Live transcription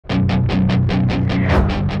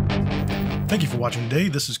Thank you for watching today.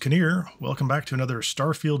 This is Kinnear. Welcome back to another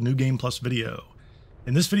Starfield New Game Plus video.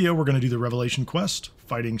 In this video, we're going to do the Revelation quest,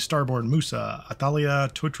 fighting Starborn Musa, Athaliah,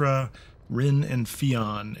 Teutra, Rinn, and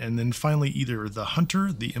Fionne, and then finally either the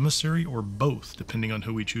Hunter, the Emissary, or both, depending on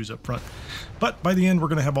who we choose up front. But by the end, we're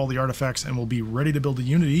going to have all the artifacts and we'll be ready to build a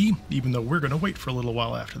Unity, even though we're going to wait for a little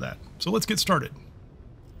while after that. So let's get started.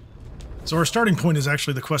 So our starting point is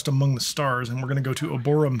actually the quest Among the Stars, and we're going to go to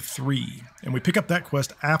Oborum 3. And we pick up that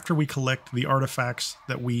quest after we collect the artifacts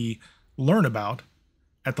that we learn about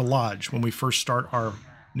at the lodge when we first start our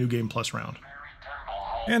New Game Plus round.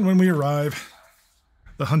 And when we arrive,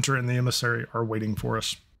 the Hunter and the Emissary are waiting for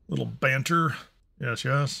us. Little banter. Yes,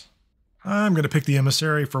 yes. I'm going to pick the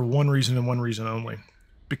Emissary for one reason and one reason only.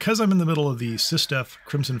 Because I'm in the middle of the Sistef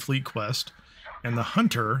Crimson Fleet quest, and the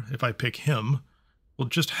Hunter, if I pick him, will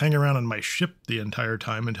just hang around on my ship the entire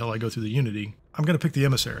time until I go through the Unity, I'm going to pick the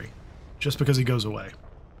Emissary, just because he goes away.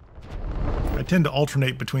 I tend to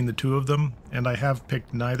alternate between the two of them, and I have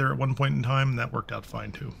picked neither at one point in time, and that worked out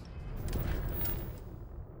fine too.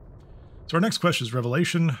 So our next quest is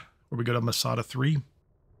Revelation, where we go to Masada III.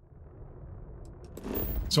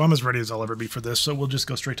 So I'm as ready as I'll ever be for this, so we'll just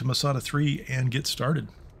go straight to Masada III and get started.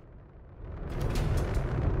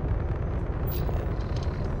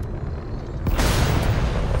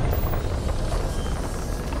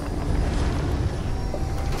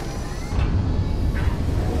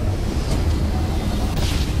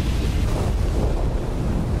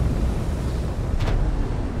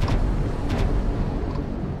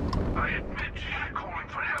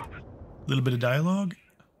 A little bit of dialogue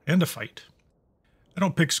and a fight. I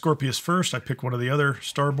don't pick Scorpius first, I pick one of the other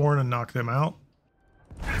Starborn and knock them out.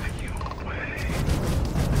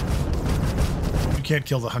 You can't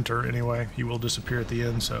kill the Hunter anyway, he will disappear at the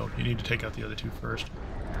end, so you need to take out the other two first.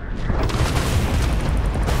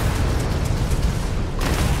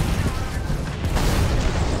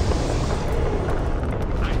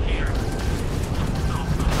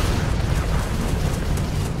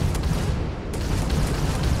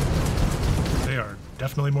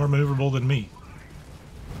 Definitely more maneuverable than me.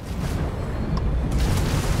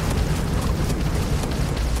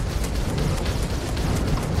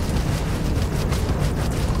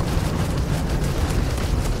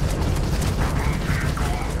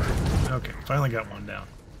 Okay, finally got one down.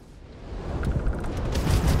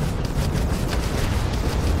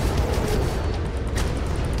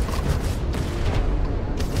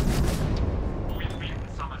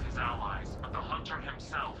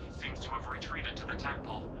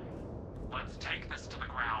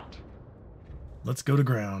 Let's go to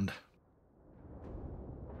ground.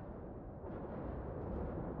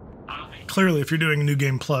 Clearly, if you're doing a New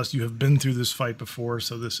Game Plus, you have been through this fight before,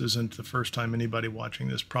 so this isn't the first time anybody watching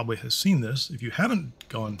this probably has seen this. If you haven't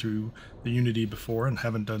gone through the Unity before and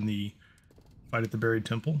haven't done the fight at the Buried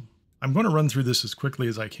Temple, I'm going to run through this as quickly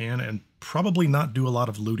as I can and probably not do a lot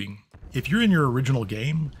of looting. If you're in your original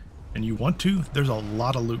game and you want to, there's a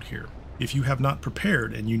lot of loot here. If you have not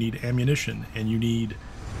prepared and you need ammunition and you need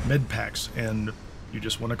med packs and you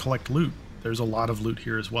just want to collect loot, there's a lot of loot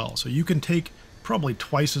here as well. So you can take probably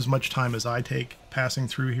twice as much time as I take passing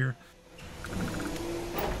through here.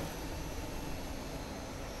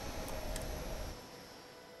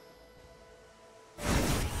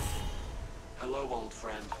 Hello, old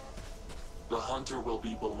friend. The Hunter will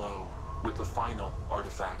be below with the final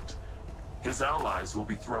artifact. His allies will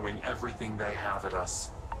be throwing everything they have at us.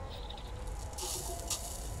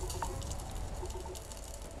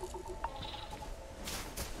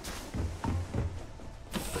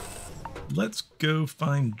 Let's go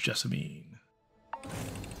find Jessamine.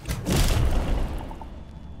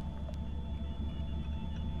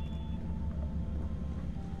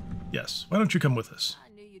 Yes, why don't you come with us?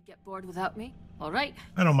 I knew you'd get bored without me. All right.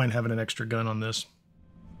 I don't mind having an extra gun on this.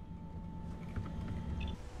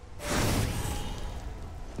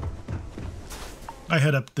 I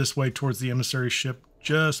head up this way towards the Emissary ship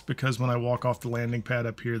just because when I walk off the landing pad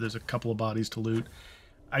up here, there's a couple of bodies to loot.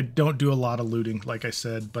 I don't do a lot of looting, like I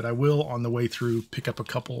said, but I will, on the way through, pick up a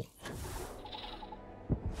couple.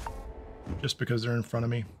 Just because they're in front of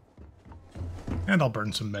me. And I'll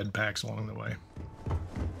burn some med packs along the way.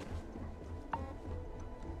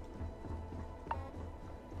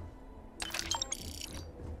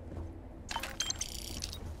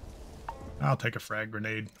 I'll take a frag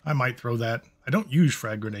grenade. I might throw that. I don't use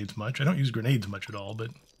frag grenades much. I don't use grenades much at all,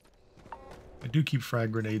 but I do keep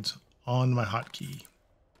frag grenades on my hotkey.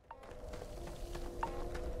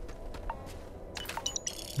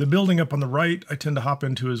 The building up on the right, I tend to hop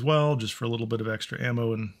into as well, just for a little bit of extra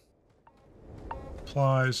ammo and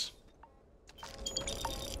supplies.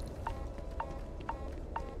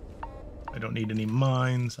 I don't need any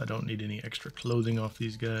mines. I don't need any extra clothing off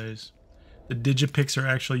these guys. The digipicks are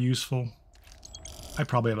actually useful. I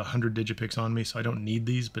probably have 100 digipicks on me, so I don't need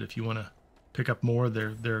these, but if you want to pick up more,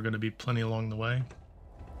 there are going to be plenty along the way.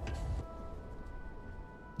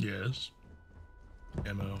 Yes.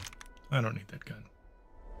 Ammo. I don't need that gun.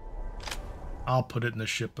 I'll put it in the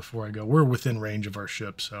ship before I go. We're within range of our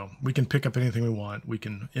ship, so we can pick up anything we want. We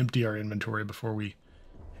can empty our inventory before we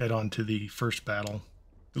head on to the first battle.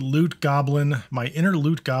 The loot goblin. My inner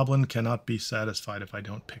loot goblin cannot be satisfied if I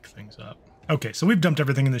don't pick things up. Okay, so we've dumped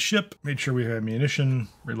everything in the ship, made sure we have ammunition,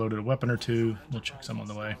 reloaded a weapon or two. We'll check some on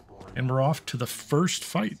the way. And we're off to the first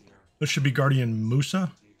fight. This should be Guardian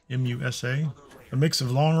Musa, M-U-S-A. A mix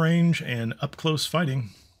of long range and up-close fighting.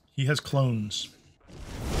 He has clones.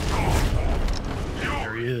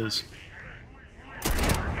 There he is.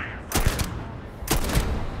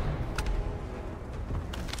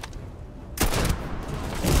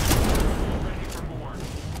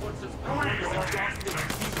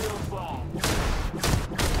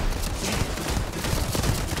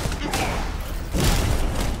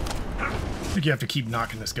 I think you have to keep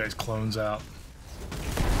knocking this guy's clones out.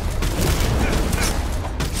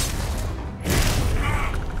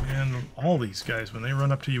 And all these guys, when they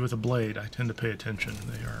run up to you with a blade, I tend to pay attention.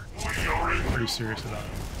 They are pretty serious about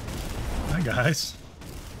it. Hi guys.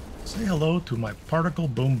 Say hello to my particle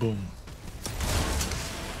boom boom.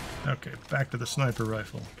 Okay, back to the sniper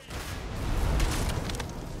rifle.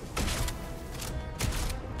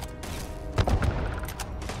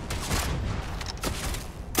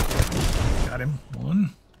 Got him.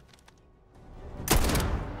 One.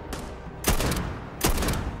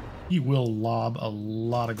 He will lob a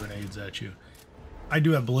lot of grenades at you. I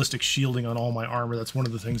do have ballistic shielding on all my armor. That's one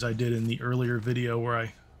of the things I did in the earlier video where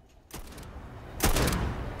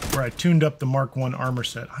I tuned up the Mark I armor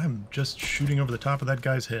set. I'm just shooting over the top of that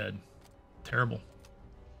guy's head. Terrible.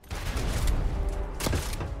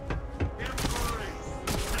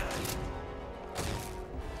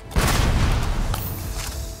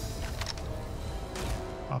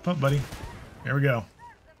 Pop up, buddy. There we go.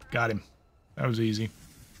 Got him. That was easy.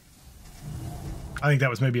 I think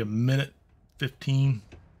that was maybe a minute, 15,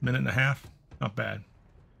 minute and a half. Not bad.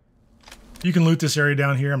 You can loot this area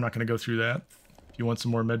down here. I'm not going to go through that. If you want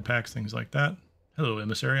some more med packs, things like that. Hello,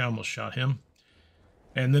 Emissary. I almost shot him.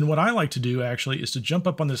 And then what I like to do, actually, is to jump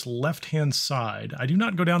up on this left-hand side. I do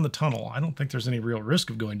not go down the tunnel. I don't think there's any real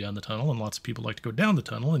risk of going down the tunnel, and lots of people like to go down the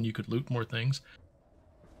tunnel, and you could loot more things.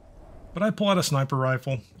 But I pull out a sniper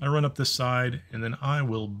rifle, I run up this side, and then I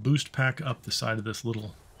will boost pack up the side of this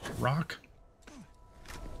little rock.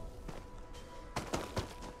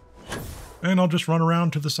 And I'll just run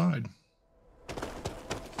around to the side.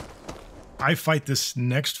 I fight this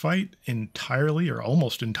next fight entirely, or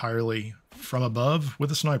almost entirely, from above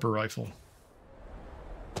with a sniper rifle.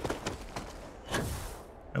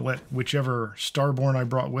 I let whichever Starborn I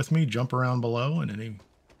brought with me jump around below, and any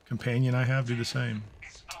companion I have do the same.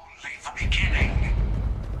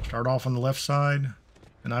 Start off on the left side,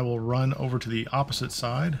 and I will run over to the opposite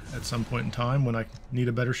side at some point in time when I need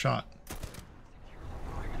a better shot.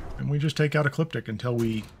 And we just take out Ecliptic until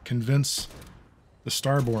we convince the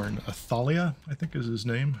Starborn, Athaliah, I think is his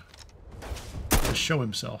name, to show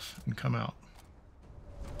himself and come out.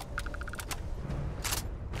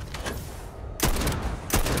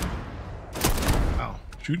 Wow.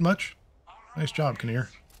 Shoot much? Nice job, Kinnear.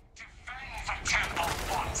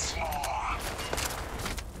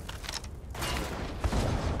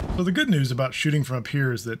 So the good news about shooting from up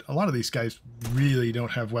here is that a lot of these guys really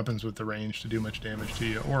don't have weapons with the range to do much damage to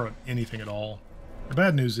you, or anything at all. The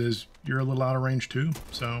bad news is you're a little out of range too,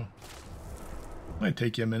 so it might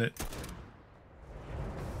take you a minute.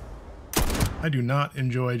 I do not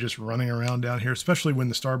enjoy just running around down here, especially when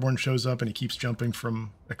the Starborn shows up and he keeps jumping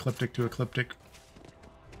from Ecliptic to Ecliptic.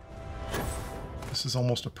 This is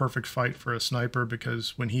almost a perfect fight for a sniper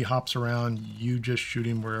because when he hops around, you just shoot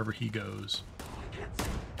him wherever he goes.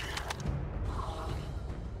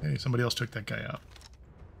 Hey, somebody else took that guy out.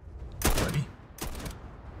 Buddy.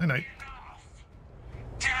 Night night.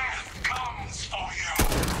 Death comes for you.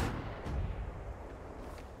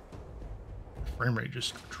 Frame rate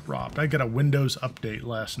just dropped. I got a Windows update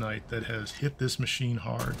last night that has hit this machine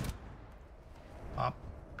hard. Pop.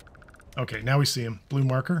 Okay, now we see him. Blue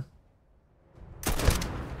marker. I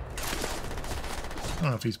don't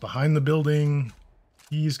know if he's behind the building.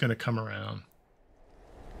 He's going to come around.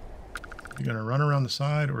 He's going to run around the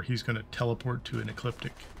side, or he's going to teleport to an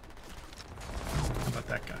Ecliptic. How about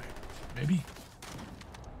that guy? Maybe?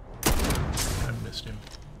 I missed him.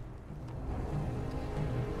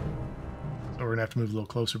 So we're going to have to move a little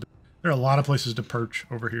closer. But there are a lot of places to perch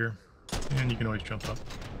over here. And you can always jump up.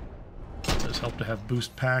 It does help to have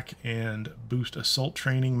boost pack and boost assault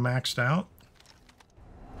training maxed out.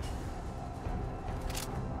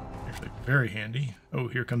 Actually, very handy. Oh,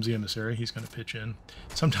 here comes the Emissary. He's going to pitch in.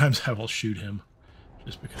 Sometimes I will shoot him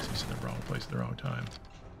just because he's in the wrong place at the wrong time.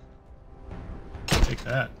 Take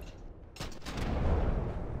that.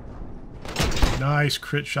 Nice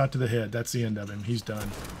crit shot to the head. That's the end of him. He's done.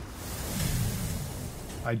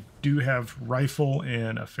 I do have rifle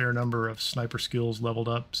and a fair number of sniper skills leveled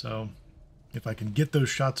up, so if I can get those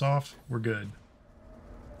shots off, we're good.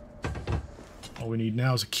 All we need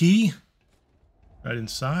now is a key right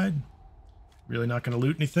inside. Really not going to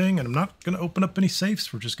loot anything, and I'm not going to open up any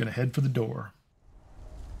safes. We're just going to head for the door.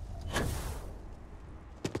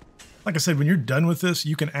 Like I said, when you're done with this,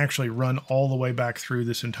 you can actually run all the way back through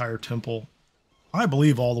this entire temple. I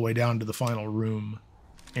believe all the way down to the final room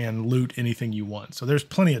and loot anything you want. So there's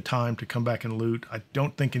plenty of time to come back and loot. I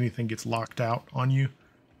don't think anything gets locked out on you.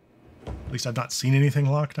 At least I've not seen anything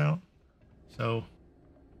locked out. So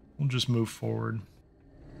we'll just move forward.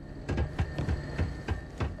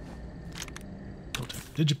 We'll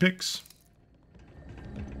take the Digipix.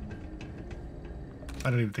 I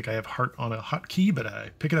don't even think I have heart on a hotkey, but I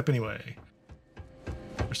pick it up anyway.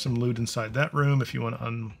 There's some loot inside that room if you want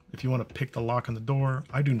to pick the lock on the door.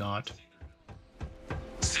 I do not.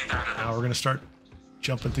 Now we're going to start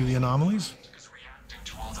jumping through the anomalies.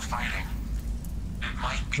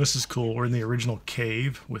 This is cool. We're in the original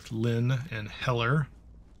cave with Rinn and Heller.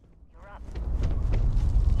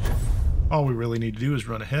 All we really need to do is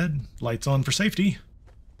run ahead, lights on for safety,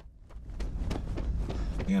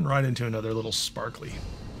 and right into another little sparkly.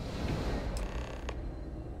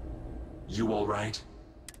 You all right?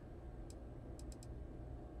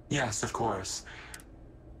 Yes, of course.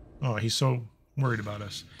 Oh, he's so worried about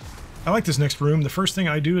us. I like this next room. The first thing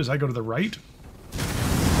I do is I go to the right.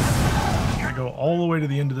 I go all the way to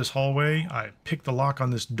the end of this hallway. I pick the lock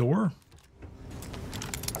on this door.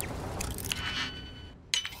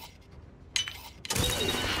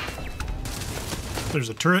 There's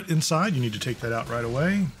a turret inside. You need to take that out right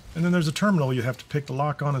away. And then there's a terminal you have to pick the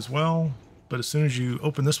lock on as well. But as soon as you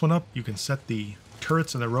open this one up, you can set the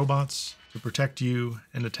turrets and the robots to protect you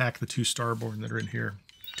and attack the two Starborn that are in here.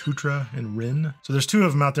 Teutra and Rinn. So there's two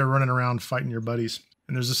of them out there running around fighting your buddies.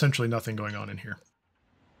 And there's essentially nothing going on in here.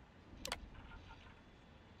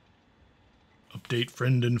 Update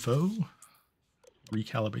friend info.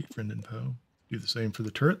 Recalibrate friend info. Do the same for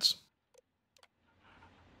the turrets.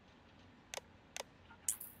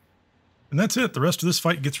 And that's it. The rest of this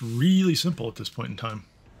fight gets really simple at this point in time.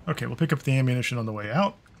 Okay, we'll pick up the ammunition on the way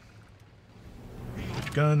out.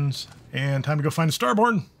 Switch guns. And time to go find a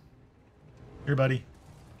Starborn. Here, buddy.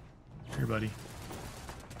 Here, buddy.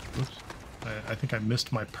 Oops. I think I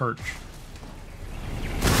missed my perch.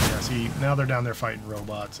 Yeah, see, now they're down there fighting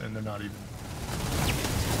robots, and they're not even...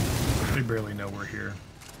 They barely know we're here.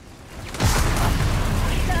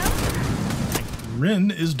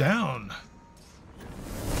 Rinn is down.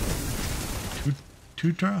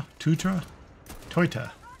 Teutra?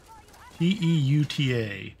 Teutra.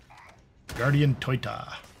 T-E-U-T-A. Guardian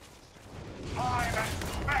Teutra.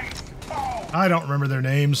 I don't remember their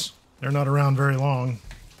names. They're not around very long.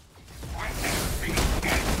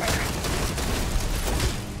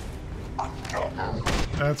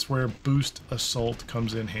 That's where boost assault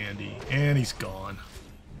comes in handy. And he's gone.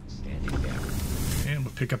 And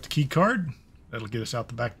we'll pick up the key card. That'll get us out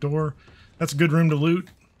the back door. That's a good room to loot.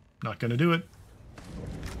 Not going to do it.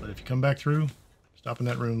 But if you come back through, stop in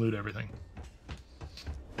that room, loot everything.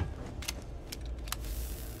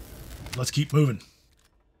 Let's keep moving.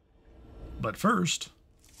 But first,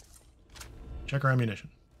 check our ammunition.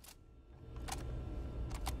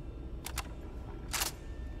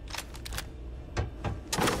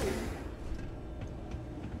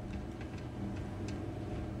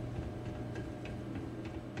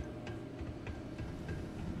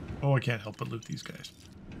 Oh, I can't help but loot these guys.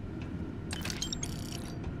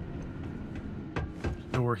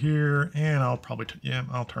 Door here, and I'll probably,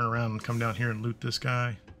 I'll turn around and come down here and loot this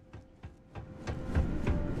guy.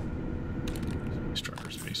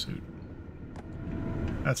 Striker spacesuit.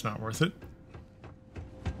 That's not worth it.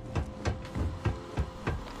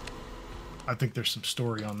 I think there's some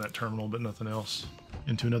story on that terminal, but nothing else.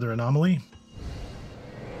 Into another anomaly.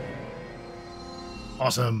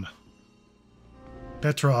 Awesome.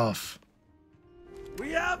 Petrov.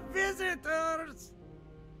 We have visitors!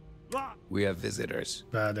 We have visitors.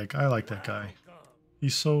 Vadek, I like that guy.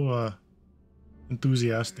 He's so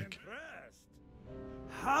enthusiastic.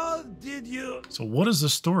 How did you... So what is the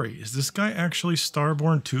story? Is this guy actually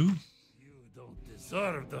Starborn too? You don't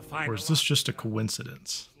deserve the final... Or is this just a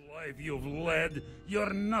coincidence? life you've led,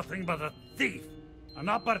 you're nothing but a thief, an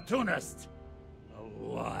opportunist, a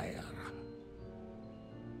liar.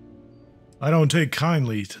 I don't take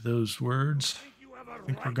kindly to those words. I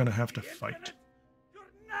think we're gonna have to fight. You're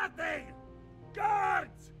nothing!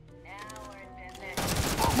 Guards!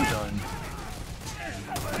 Done.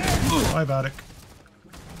 Bye, Vatic.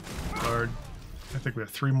 Guard. I think we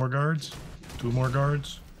have 3 more guards. 2 more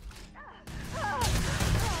guards.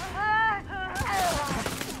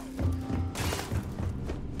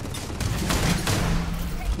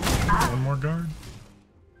 1 more guard.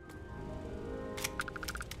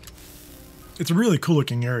 It's a really cool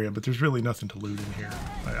looking area, but there's really nothing to loot in here.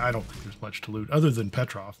 I don't think there's much to loot other than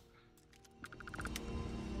Petrov.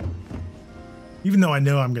 Even though I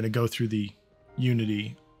know I'm going to go through the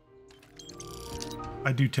Unity,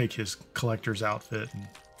 I do take his collector's outfit, and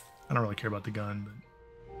I don't really care about the gun, but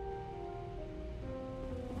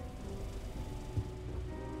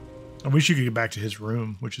I wish you could get back to his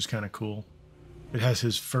room, which is kind of cool. It has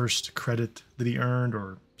his first credit that he earned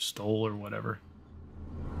or stole or whatever.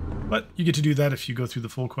 But you get to do that if you go through the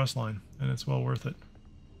full quest line, and it's well worth it.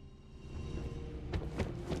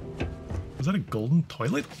 Was that a golden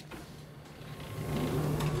toilet?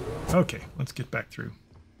 Okay, let's get back through.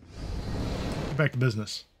 Get back to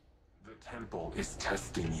business. The temple is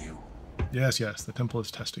testing you. Yes, the temple is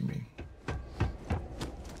testing me.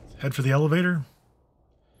 Head for the elevator.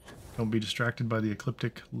 Don't be distracted by the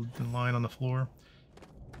ecliptic line on the floor.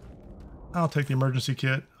 I'll take the emergency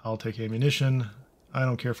kit. I'll take ammunition. I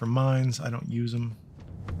don't care for mines. I don't use them.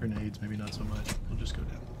 Grenades, maybe not so much. We'll just go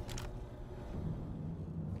down.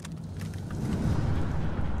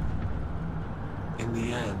 In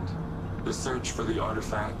the end, the search for the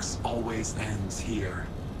artifacts always ends here.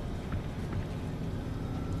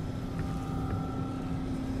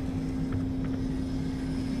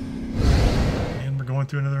 And we're going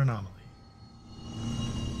through another anomaly.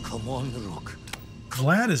 Come on, Rook.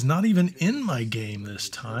 Vlad is not even in my game this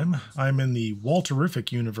time. I'm in the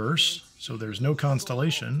Walterific universe, so there's no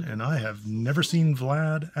constellation, and I have never seen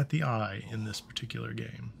Vlad at the Eye in this particular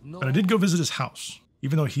game. But I did go visit his house.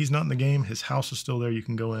 Even though he's not in the game, his house is still there. You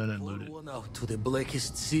can go in and loot it. One out to the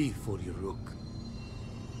blackest sea for you, Rook.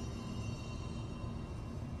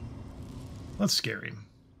 Let's scare him.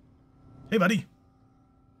 Hey, buddy.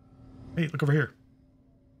 Hey, look over here.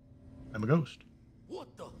 I'm a ghost. What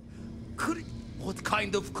the? What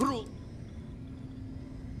kind of crew?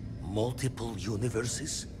 Multiple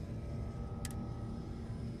universes?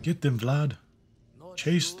 Get them, Vlad.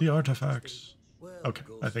 Chase the artifacts. Okay,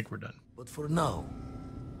 I think we're done. But for now,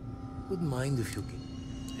 wouldn't mind if you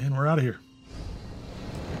can. And we're out of here.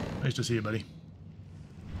 Nice to see you, buddy.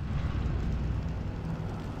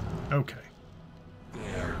 Okay.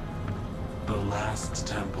 There. The last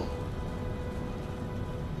temple.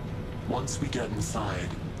 Once we get inside,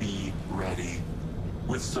 be ready.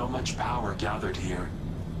 With so much power gathered here,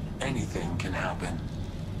 anything can happen.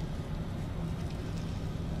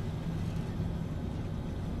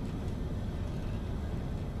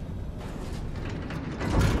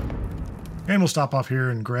 And we'll stop off here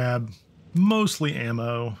and grab mostly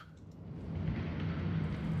ammo.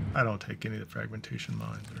 I don't take any of the fragmentation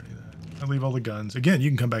mines or any of that. I leave all the guns. Again, you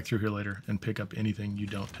can come back through here later and pick up anything you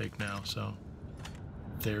don't take now, so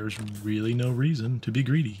there's really no reason to be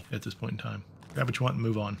greedy at this point in time. Grab what you want and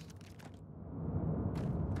move on.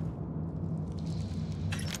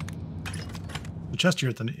 The chest here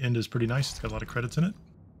at the end is pretty nice. It's got a lot of credits in it.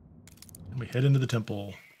 And we head into the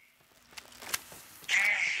temple.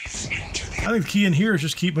 I think the key in here is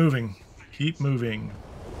just keep moving. Keep moving.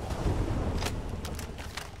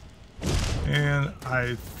 And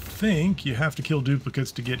I think you have to kill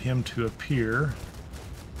duplicates to get him to appear.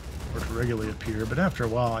 Or to regularly appear. But after a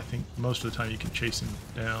while, I think most of the time you can chase him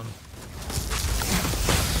down.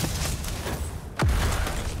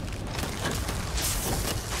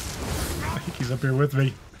 I think he's up here with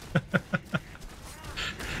me.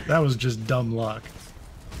 That was just dumb luck.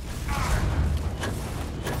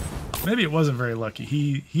 Maybe it wasn't very lucky.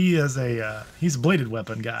 He is he's a bladed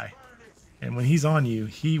weapon guy, and when he's on you,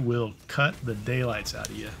 he will cut the daylights out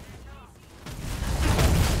of you.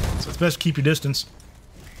 So it's best to keep your distance.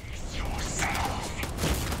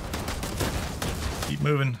 Keep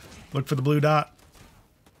moving. Look for the blue dot.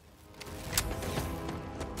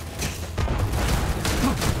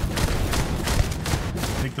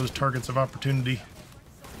 Take those targets of opportunity.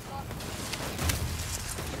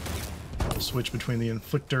 I'll switch between the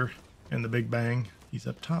inflictor and the big bang. He's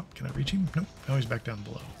up top. Can I reach him? Nope. No, he's back down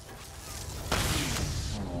below.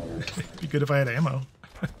 It'd be good if I had ammo.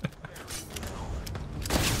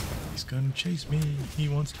 He's gonna chase me. He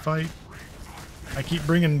wants to fight. I keep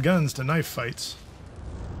bringing guns to knife fights.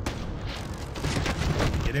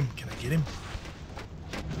 Get him? Can I get him?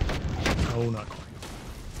 Oh, not quite.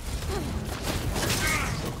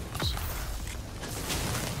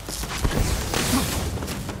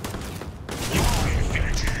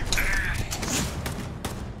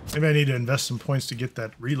 Maybe I need to invest some points to get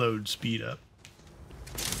that reload speed up.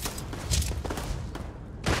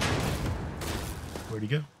 Where'd he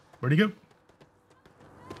go? Where'd he go?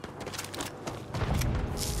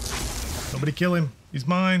 Nobody kill him. He's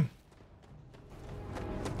mine.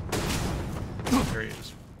 There he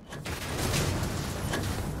is.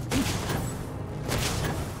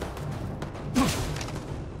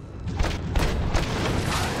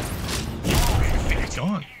 He's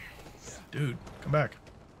gone. Dude, come back.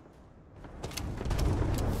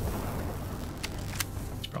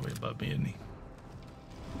 He's probably above me, isn't he?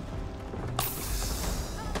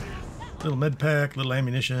 Little med pack, little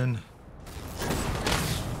ammunition.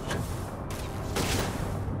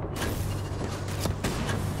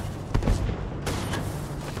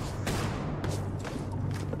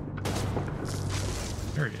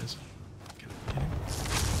 There he is. Get him.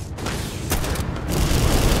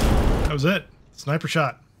 That was it. Sniper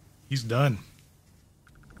shot. He's done.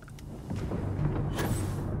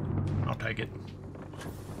 I'll take it.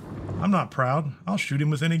 I'm not proud. I'll shoot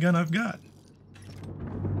him with any gun I've got.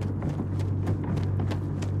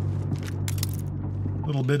 A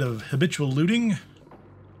little bit of habitual looting.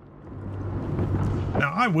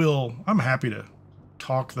 Now I'm happy to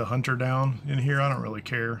talk the hunter down in here. I don't really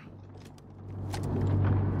care.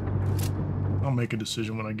 I'll make a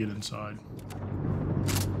decision when I get inside.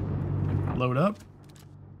 Load up.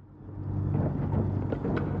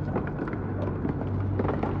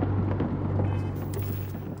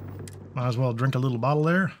 Might as well drink a little bottle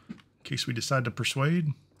there, in case we decide to persuade.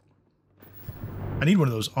 I need one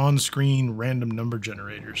of those on-screen random number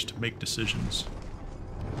generators to make decisions.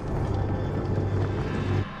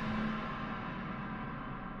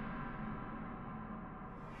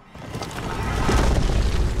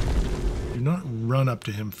 Do not run up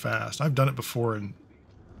to him fast. I've done it before, and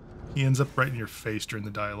he ends up right in your face during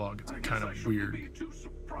the dialogue. It's kind of weird. Be too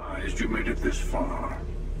surprised you made it this far.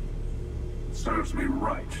 Serves me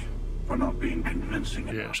right for not being convincing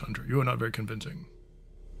enough. Yes, Hunter, you are not very convincing.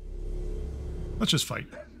 Let's just fight.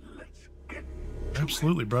 Let's get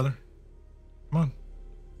Absolutely, brother. Come on.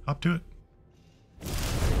 Hop to it.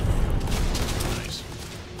 Nice.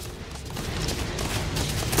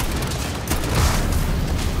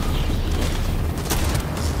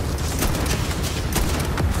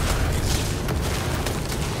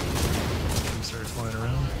 Started flying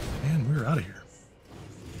around. And we're out of here.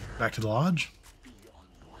 Back to the lodge.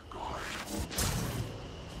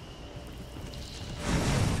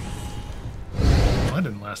 Well, that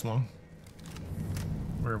didn't last long.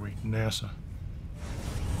 Where are we? NASA.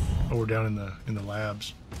 Oh, we're down in the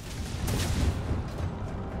labs.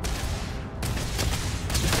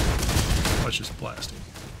 Let's just blast him.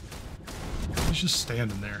 He's just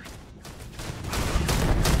standing there.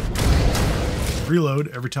 Reload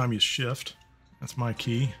every time you shift. That's my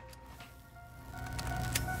key.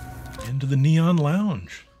 Into the Neon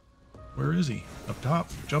Lounge. Where is he? Up top.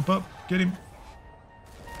 Jump up. Get him.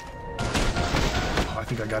 Oh, I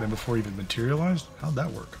think I got him before he even materialized. How'd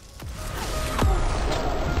that work?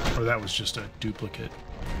 Or that was just a duplicate.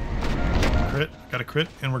 Crit. Got a crit,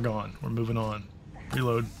 and we're gone. We're moving on.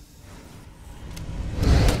 Reload.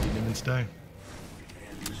 Demon stay.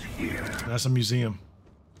 That's a museum.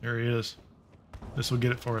 There he is. This will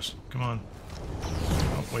get it for us. Come on.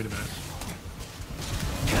 Oh, wait a minute.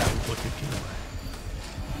 Duplicate. Get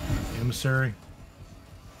away. Emissary.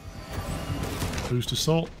 Boost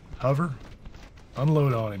assault. Hover.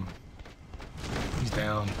 Unload on him. He's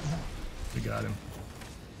down. We got him.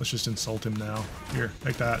 Let's just insult him now. Here,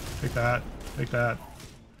 take that. Take that. Take that.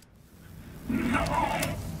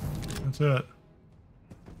 That's it.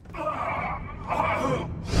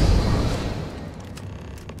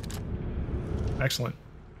 Excellent.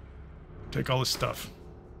 Take all this stuff.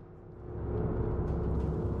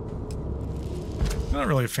 Not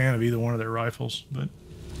really a fan of either one of their rifles, but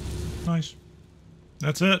nice.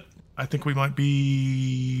 That's it. I think we might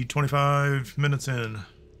be 25 minutes in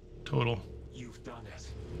total. You've done it.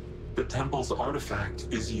 The temple's artifact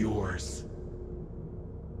is yours.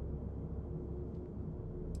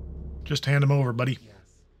 Just hand him over, buddy. Yes.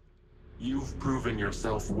 You've proven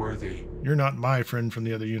yourself worthy. You're not my friend from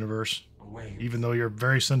the other universe, Wait. even though you're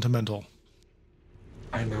very sentimental.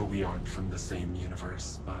 I know we aren't from the same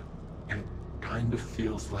universe, but it kind of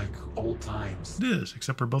feels like old times. It is,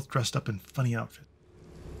 except we're both dressed up in funny outfits.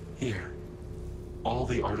 Here. all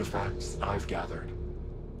the artifacts I've gathered.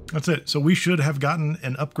 That's it. So we should have gotten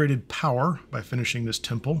an upgraded power by finishing this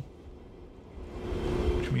temple,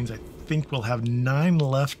 which means I think we'll have 9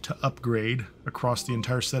 left to upgrade across the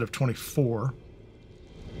entire set of 24.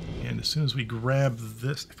 And as soon as we grab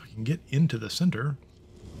this, if I can get into the center,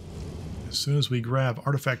 as soon as we grab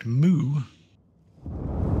Artifact Mu,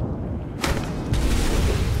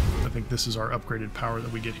 I think this is our upgraded power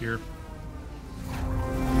that we get here.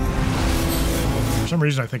 For some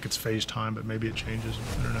reason I think it's phase time, but maybe it changes.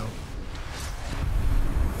 I don't know.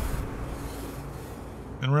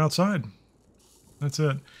 And we're outside. That's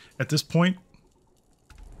it. At this point,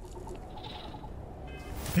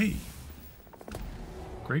 hey,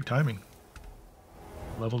 great timing.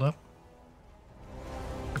 Leveled up.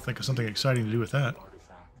 I think of something exciting to do with that.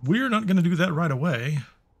 We're not going to do that right away,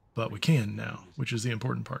 but we can now, which is the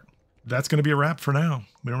important part. That's going to be a wrap for now.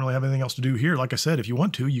 We don't really have anything else to do here. Like I said, if you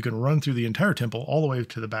want to, you can run through the entire temple all the way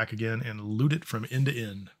to the back again and loot it from end to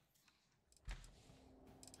end.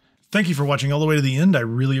 Thank you for watching all the way to the end. I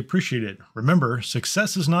really appreciate it. Remember,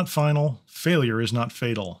 success is not final, failure is not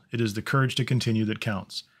fatal. It is the courage to continue that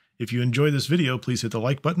counts. If you enjoyed this video, please hit the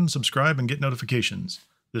like button, subscribe, and get notifications.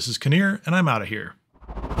 This is Kinnear, and I'm out of here.